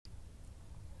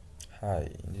Hi,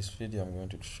 in this video I'm going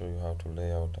to show you how to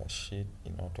lay out a sheet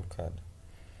in AutoCAD.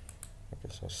 Okay,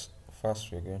 so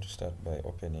first we're going to start by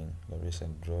opening the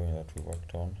recent drawing that we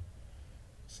worked on.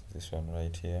 It's this one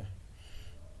right here.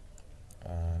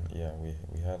 And yeah, we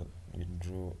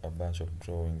drew a bunch of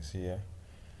drawings here.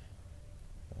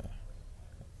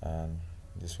 And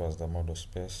this was the model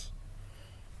space.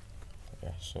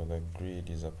 Yeah, so the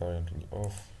grid is apparently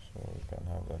off, so you can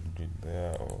have that grid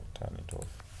there or turn it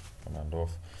off, on and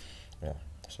off. Yeah,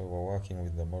 so we're working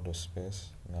with the model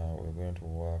space. Now we're going to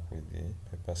work with the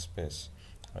paper space,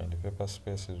 and the paper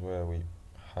space is where we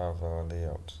have our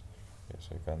layout. Okay,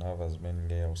 so you can have as many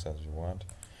layouts as you want,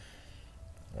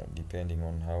 depending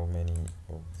on how many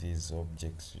of these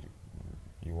objects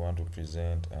you want to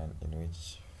present and in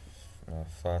which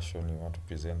fashion you want to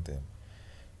present them.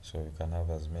 So you can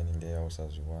have as many layouts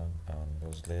as you want, and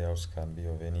those layouts can be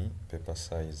of any paper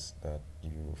size that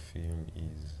you feel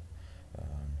is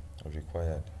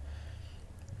required.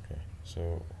 Okay,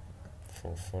 so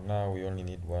for now we only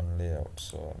need one layout,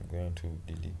 so I'm going to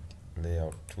delete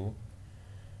layout 2.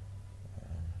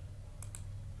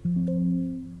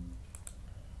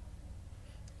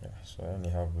 Yeah, so I only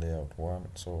have layout 1.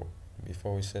 So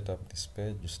before we set up this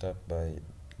page, you start by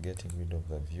getting rid of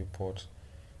the viewport.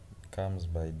 It comes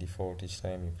by default each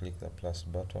time you click the plus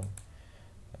button.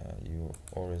 You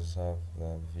always have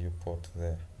the viewport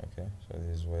there. Okay, so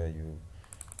this is where you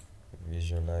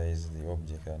visualize the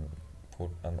object and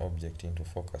put an object into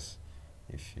focus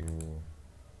if you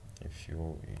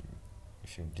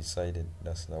decided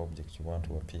that's the object you want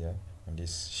to appear on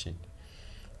this sheet.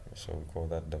 So we call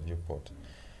that the viewport.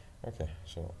 Okay,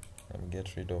 so let me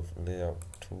get rid of layout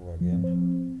 2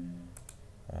 again,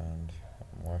 and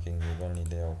I'm working with only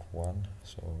layout 1.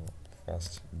 So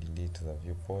first delete the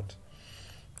viewport,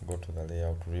 go to the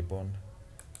layout ribbon,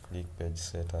 click page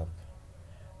setup.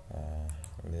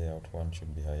 Layout 1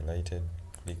 should be highlighted,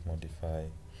 click modify,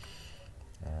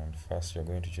 and first you're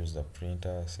going to choose the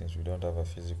printer. Since we don't have a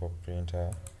physical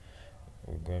printer,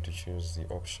 we're going to choose the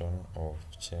option of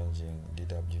changing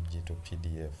DWG to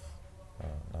PDF.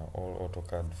 Now all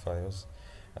AutoCAD files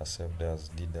are saved as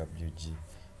DWG.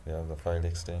 They have the file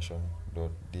extension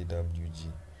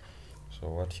 .dwg. So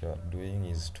what you are doing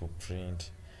is to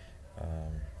print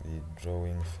the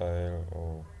drawing file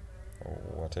or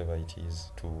whatever it is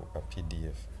to a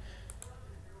PDF.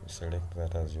 You select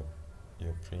that as your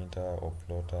printer or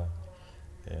plotter,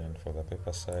 and for the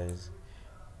paper size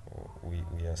we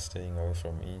are staying away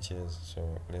from inches,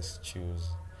 so let's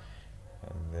choose,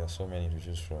 and there are so many to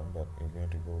choose from, but we're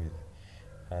going to go with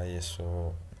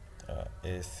ISO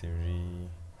A3.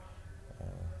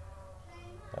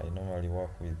 I normally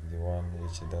work with the one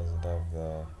which doesn't have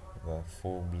the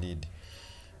full bleed.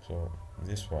 So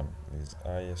this one is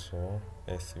ISO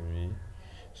A3.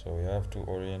 So we have two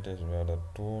orientations. We have the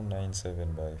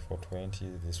 297 by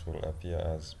 420. This will appear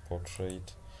as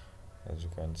portrait, as you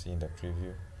can see in the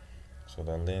preview. So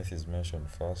the length is mentioned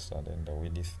first and then the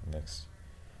width next.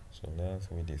 So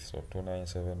length, width, so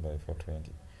 297 by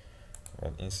 420.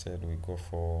 But instead we go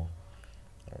for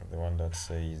the one that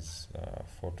says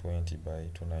 420 by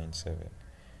 297.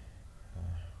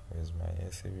 Where's my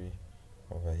A3?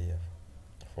 Over here.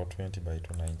 420 by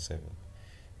 297.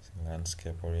 It's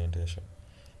landscape orientation.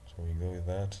 So we go with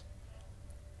that,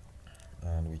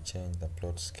 and we change the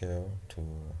plot scale to,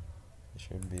 it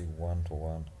should be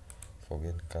 1:1.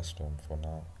 Forget custom for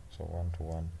now, so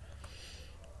 1:1.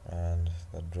 And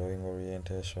the drawing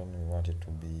orientation, we want it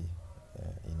to be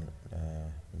in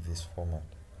this format,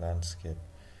 landscape.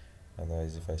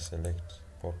 Otherwise, if I select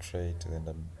portrait, then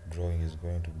the drawing is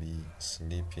going to be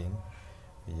sleeping,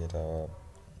 yet our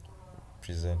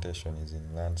presentation is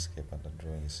in landscape and the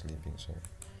drawing is sleeping. So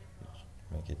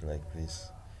make it like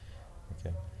this.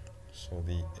 Okay, so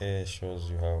the A shows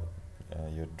you how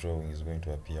your drawing is going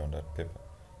to appear on that paper.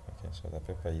 Okay, so the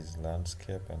paper is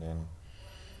landscape, and then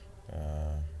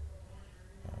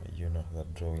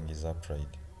that drawing is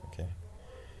upright. Okay,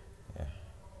 yeah,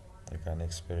 you can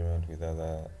experiment with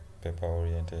other paper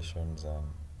orientations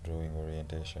and drawing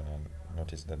orientation and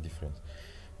notice the difference.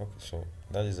 Okay, so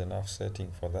that is enough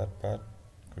setting for that part.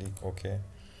 Click OK,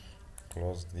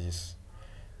 close this.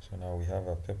 So now we have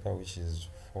a paper which is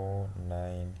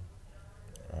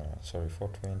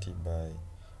 420 by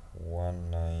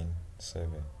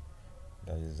 197.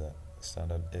 That is a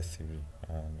standard A3,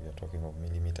 and we are talking of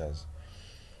millimeters.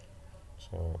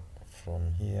 So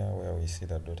from here where we see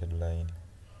the dotted line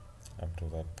up to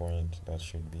that point, that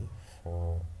should be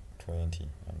 420,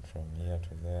 and from here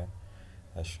to there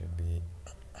that should be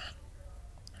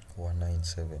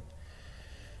 197.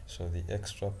 So the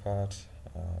extra part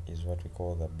is what we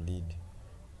call the bleed.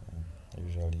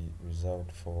 Usually usually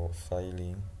reserved for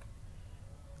filing,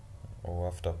 or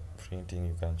after printing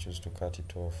you can choose to cut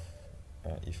it off.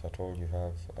 If at all you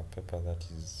have a paper that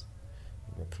is,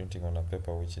 you're printing on a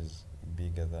paper which is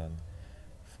bigger than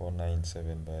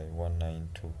 497 by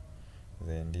 192,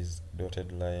 then this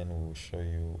dotted line will show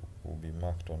you, will be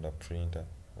marked on the printer,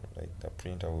 like the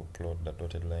printer will plot the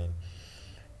dotted line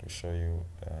to show you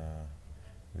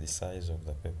the size of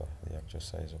the paper, the actual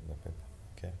size of the paper,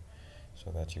 okay, so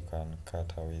that you can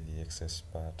cut away the excess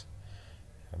part.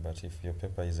 But if your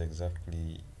paper is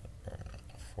exactly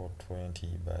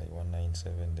 420 by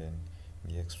 197, then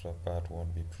the extra part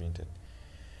won't be printed.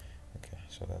 Okay,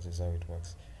 so that is how it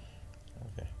works.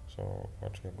 Okay, so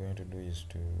what we're going to do is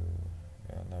to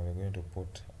now we're going to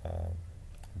put a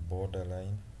border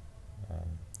line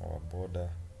or a border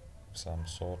of some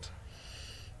sort.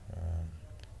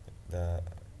 The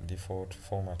default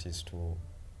format is to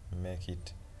make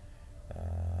it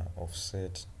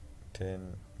offset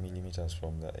 10 millimeters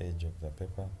from the edge of the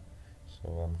paper. So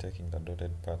I'm taking the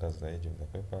dotted part as the edge of the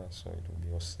paper, so it will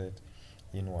be offset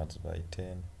inwards by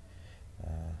 10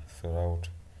 throughout.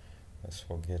 Let's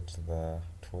forget the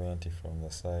 20 from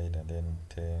the side, and then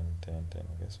 10, 10, 10.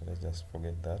 Okay, so let's just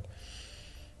forget that.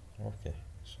 Okay,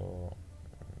 so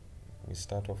we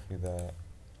start off with the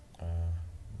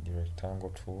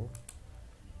rectangle tool.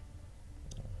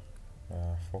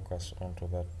 Focus onto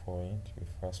that point. We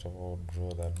first of all draw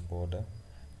that border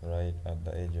right at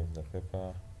the edge of the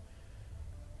paper.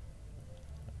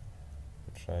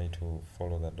 Try to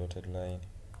follow the dotted line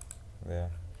there,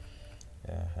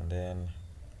 and then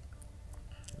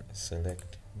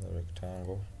select the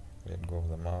rectangle, let go of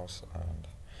the mouse, and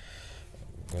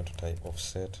we're going to type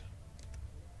offset,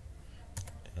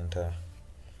 enter.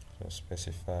 So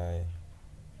specify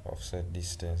offset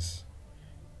distance,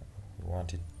 we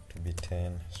want it to be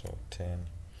 10, so 10.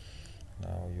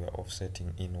 Now you are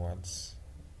offsetting inwards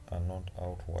and not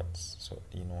outwards, so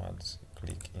inwards,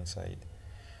 click inside,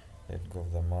 let go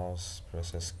of the mouse,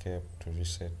 press escape to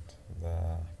reset the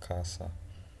cursor.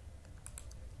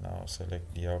 Now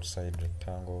select the outside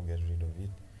rectangle, get rid of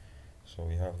it. So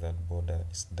we have that border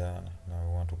is done. Now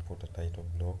we want to put a title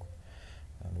block,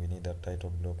 and we need that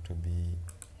title block to be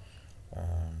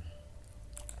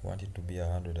want it to be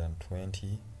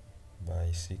 120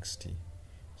 by 60,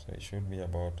 so it should be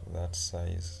about that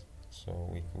size.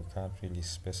 So we can't really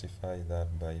specify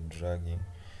that by dragging,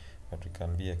 but we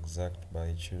can be exact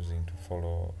by choosing to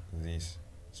follow this.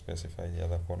 Specify the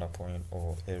other corner point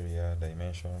or area,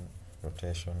 dimension,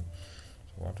 rotation.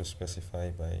 So we want to specify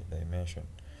by dimension,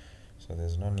 so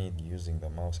there's no need using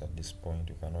the mouse at this point.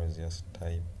 You can always just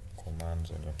type commands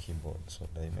on your keyboard. So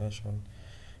dimension,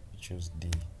 you choose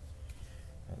D.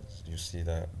 As you see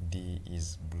that D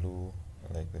is blue,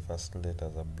 like the first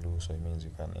letters are blue, so it means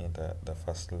you can enter the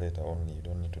first letter only. You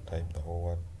don't need to type the whole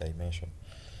word dimension.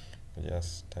 So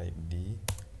just type D,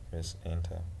 press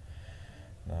enter.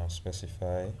 Now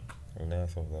specify the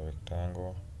length of the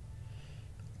rectangle.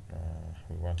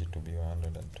 We want it to be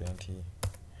 120,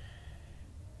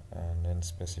 and then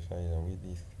specify the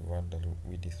width. We want the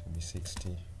width to be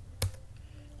 60.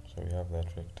 So we have that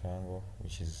rectangle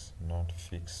which is not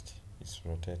fixed, it's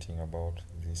rotating about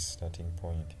this starting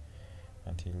point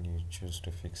until you choose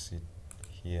to fix it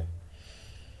here.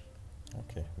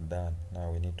 Okay, done.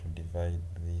 Now we need to divide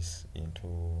this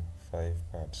into 5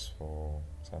 parts for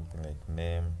something like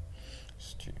name,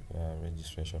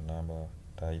 registration number,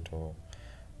 title,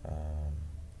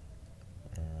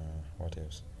 what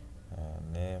else?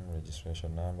 Name,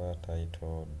 registration number,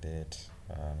 title, date,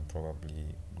 and probably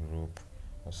group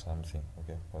or something.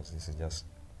 Okay, because this is just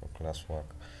for classwork.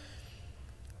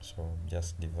 So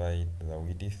just divide the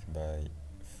width by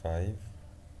 5.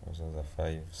 Those are the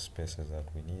 5 spaces that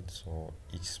we need, so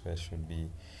each space should be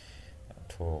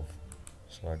 12.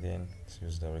 So again, let's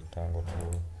use the rectangle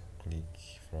tool, click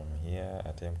from here,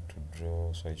 attempt to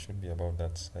draw, so it should be about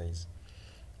that size.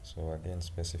 So again,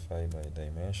 specify by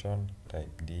dimension,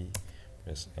 type D,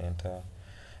 press enter.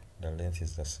 The length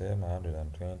is the same,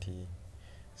 120.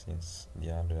 Since the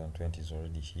 120 is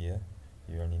already here,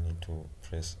 you only need to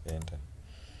press enter.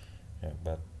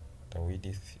 But the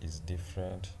width is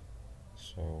different,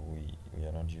 so we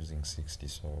are not using 60,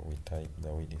 so we type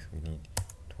the width we need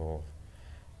 12,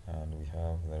 and we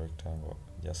have the rectangle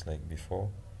just like before.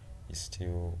 It's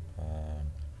still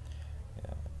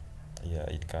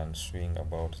it can swing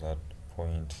about that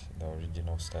point, the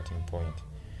original starting point,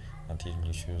 until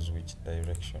you choose which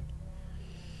direction.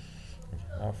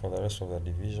 Now for the rest of the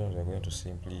divisions, we're going to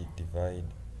simply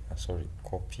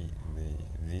copy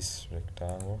this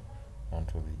rectangle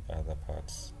onto the other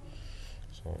parts.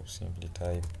 So simply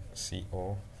type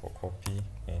CO for copy,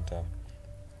 enter.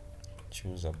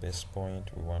 choose a base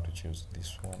point, we want to choose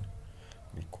this one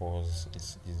because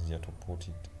it's easier to put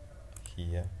it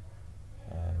here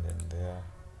and then there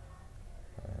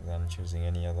than choosing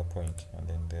any other point and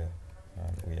then there,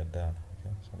 and we are done.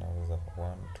 Okay, so now there's a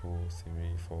 1, 2,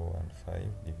 3, 4 and 5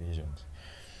 divisions.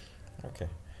 Okay,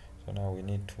 so now we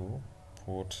need to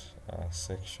put a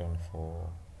section for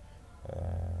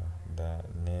the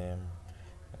name,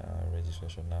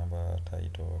 registration number,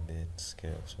 title, date,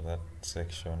 scale, so that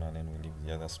section, and then we leave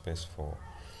the other space for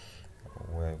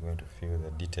where we're going to fill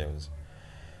the details.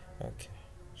 Okay,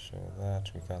 so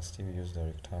that we can still use the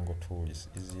rectangle tool, is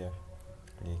easier.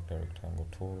 Click the rectangle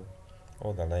tool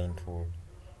or the line tool.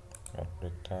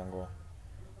 Rectangle,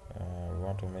 we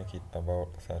want to make it about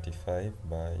 35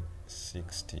 by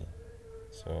 60,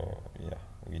 so yeah,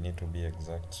 we need to be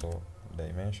exact. So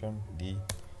dimension D,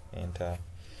 enter.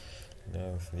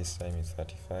 Length this time is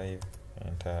 35,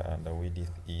 enter, and the width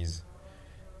is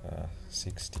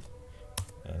 60,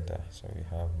 enter. So we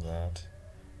have that.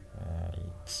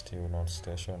 It's still not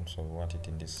stationed, so we want it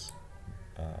in this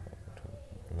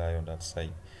to lie on that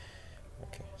side.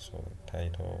 Okay, so the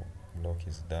title block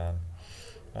is done.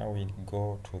 Now we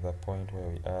go to the point where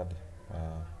we add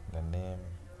the name,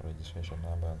 registration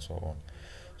number, and so on.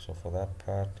 So for that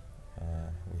part,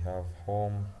 we have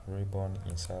home ribbon,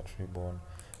 insert ribbon,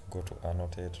 go to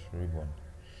annotate ribbon.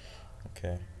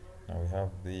 Okay, now we have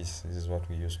this is what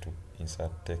we use to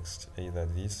insert text, either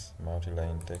this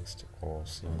multi-line text or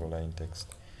single line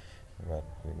text, but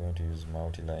we're going to use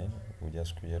multi-line. We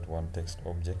just create one text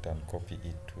object and copy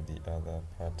it to the other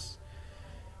parts.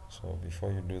 So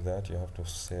before you do that, you have to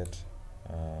set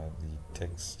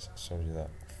the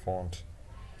font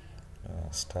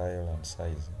style and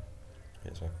size.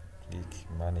 Okay, so click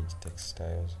manage text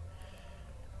styles,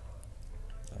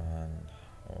 and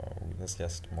let's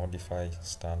just modify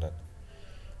standard.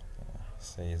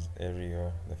 Says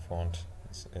Arial, the font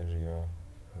is Arial,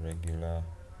 regular.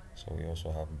 So we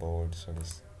also have bold, so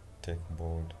let's take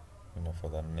bold, for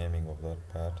the naming of that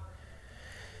part.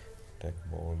 Take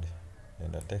bold.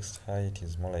 And the text height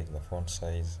is more like the font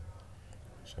size.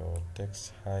 So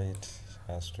text height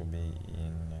has to be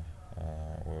in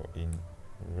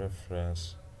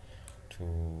reference to,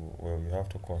 you have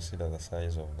to consider the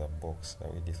size of the box, the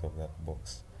width of that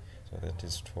box. So that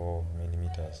is 12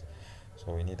 millimeters.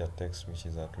 So we need a text which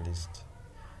is at least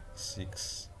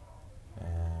 6,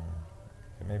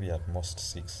 maybe at most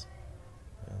 6,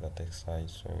 the text height.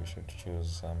 So we should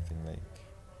choose something like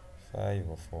 5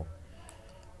 or 4.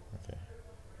 Okay,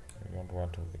 we don't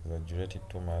want to exaggerate it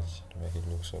too much to make it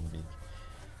look so big.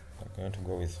 I'm going to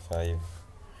go with 5,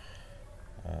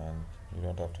 and you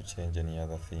don't have to change any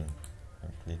other thing.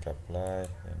 And click apply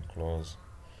and close.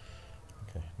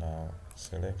 Okay, now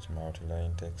select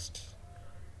multi-line text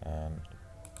and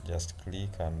just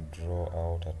click and draw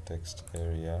out a text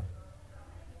area,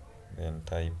 then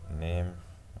type name,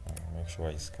 make sure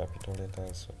it's capital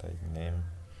letters, so type name,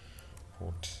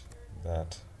 put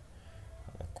that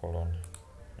colon,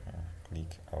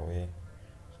 click away,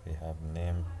 so we have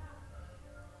name.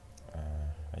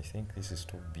 I think this is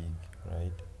too big,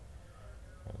 right?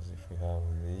 Because if we have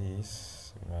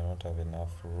this, we might not have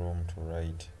enough room to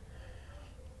write.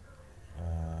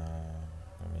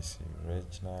 Let me see, reg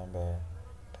number,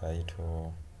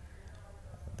 title,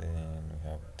 then we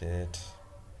have date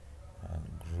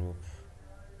and group.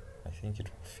 I think it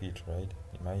will fit, right?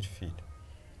 It might fit.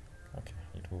 Okay,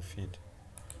 it will fit.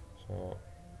 So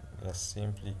just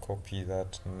simply copy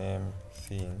that name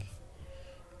thing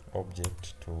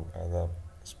object to other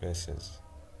spaces.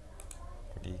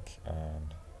 Click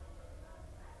and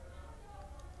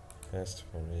paste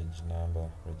for reg number,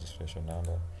 registration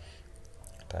number,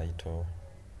 title,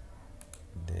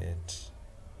 date,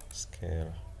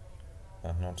 scale,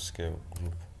 and not scale,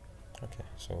 group. Okay,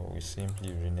 so we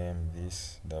simply rename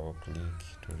this, double click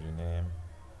to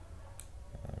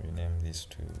rename this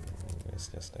to, let's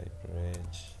just type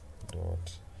reg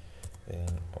dot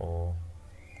no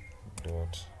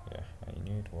dot, yeah, I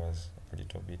knew it was a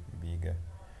little bit bigger,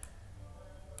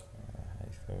 I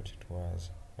thought it was.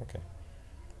 Okay,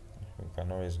 we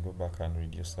can always go back and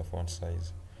reduce the font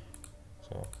size.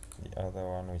 So the other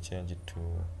one we change it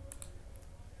to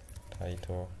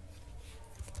title,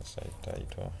 site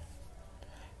title,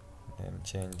 then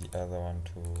change the other one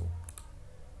to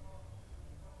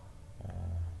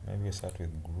maybe we start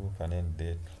with group and then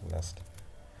date last.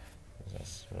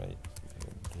 Just write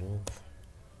group,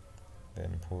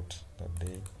 then put the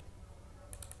date,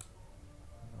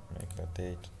 make the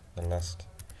date the last,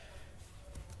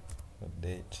 the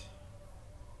date.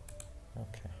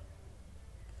 Okay,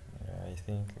 yeah, I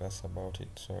think that's about it.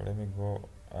 So let me go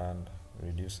and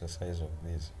reduce the size of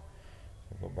this.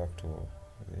 go back to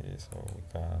this, so we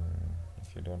can,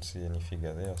 if you don't see any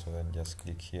figure there, so then just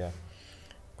click here,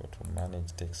 go to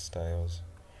manage text styles.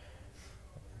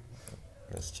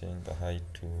 Let's change the height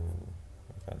to,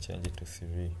 we can change it to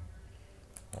 3.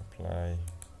 Apply,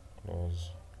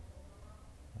 close.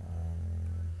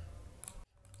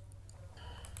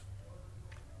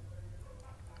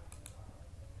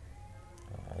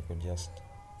 I could just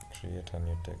create a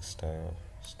new text style,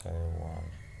 style 1.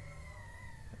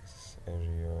 It's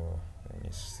Arial, then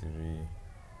it's 3.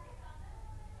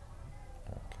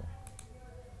 Okay.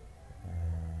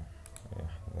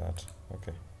 Yeah, that.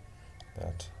 Okay,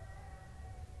 that.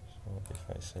 So if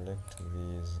I select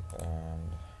these and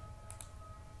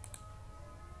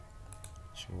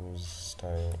choose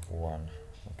style 1,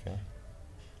 okay,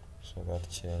 so that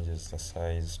changes the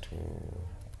size to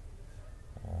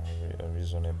a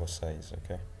reasonable size.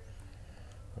 Okay,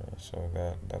 so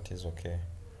that is okay.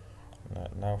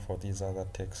 Now for these other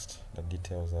text, the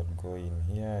details that go in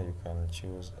here, you can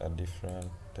choose a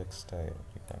different text style.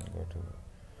 You can go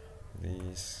to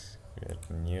this, create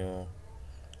new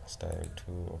style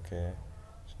 2. Okay,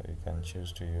 so you can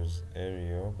choose to use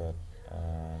Arial, but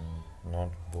not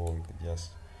bold,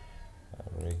 just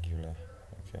regular.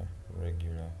 Okay,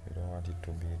 regular. You don't want it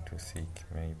to be too thick,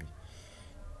 maybe.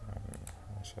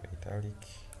 So italic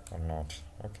or not.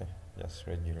 Okay, just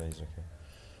regular is okay.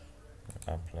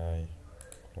 Apply,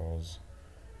 close.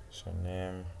 So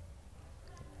name,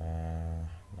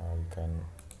 now you can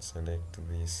select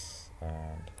this,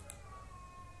 and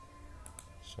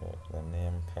so the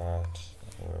name part,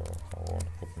 I won't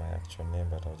put my actual name,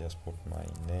 but I'll just put my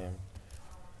name,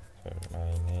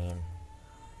 my name,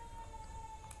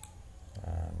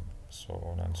 and so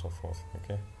on and so forth.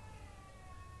 Okay,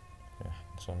 yeah,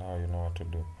 so now you know what to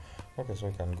do. Okay, so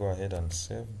we can go ahead and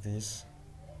save this.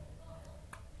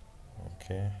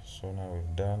 Okay, so now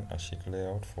we've done a sheet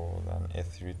layout for an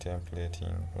A3 template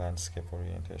in landscape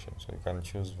orientation. So you can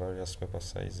choose various paper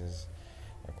sizes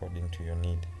according to your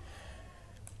need.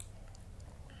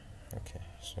 Okay,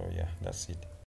 so yeah, that's it.